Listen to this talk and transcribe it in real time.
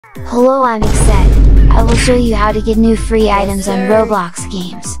Hello, I'm Exced. I will show you how to get new free items on Roblox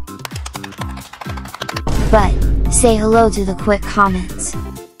games. But, say hello to the quick comments.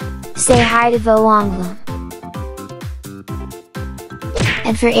 Say hi to Voanglum.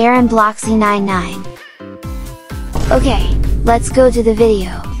 And for Aaron Bloxy99. Okay, let's go to the video.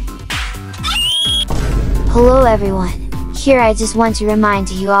 Hello everyone, here I just want to remind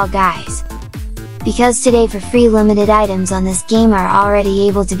to you all guys. Because today for free limited items on this game are already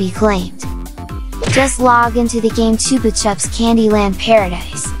able to be claimed. Just log into the game Chupa Chups Candyland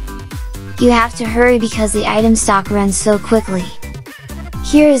Paradise. You have to hurry because the item stock runs so quickly.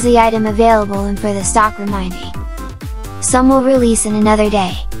 Here is the item available and for the stock reminding. Some will release in another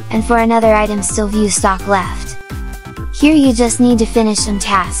day, and for another item still few stock left. Here you just need to finish some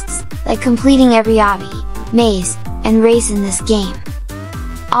tasks, like completing every obby, maze, and race in this game.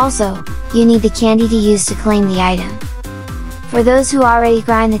 Also, you need the candy to use to claim the item. For those who already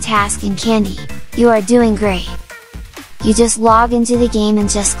grind the task in candy, you are doing great! You just log into the game and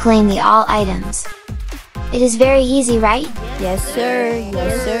just claim the all items. It is very easy, right? Yes sir,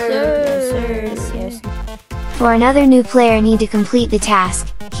 yes sir, yes sir, yes. For another new player need to complete the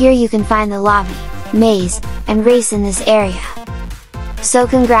task, here you can find the lobby, maze, and race in this area. So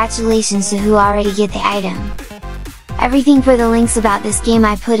congratulations to who already get the item! Everything for the links about this game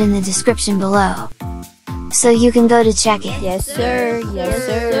I put in the description below. So you can go to check it. Yes sir, yes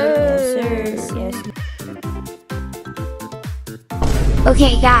sir, yes sir, yes.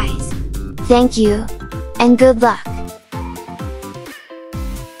 Okay guys, thank you, and good luck!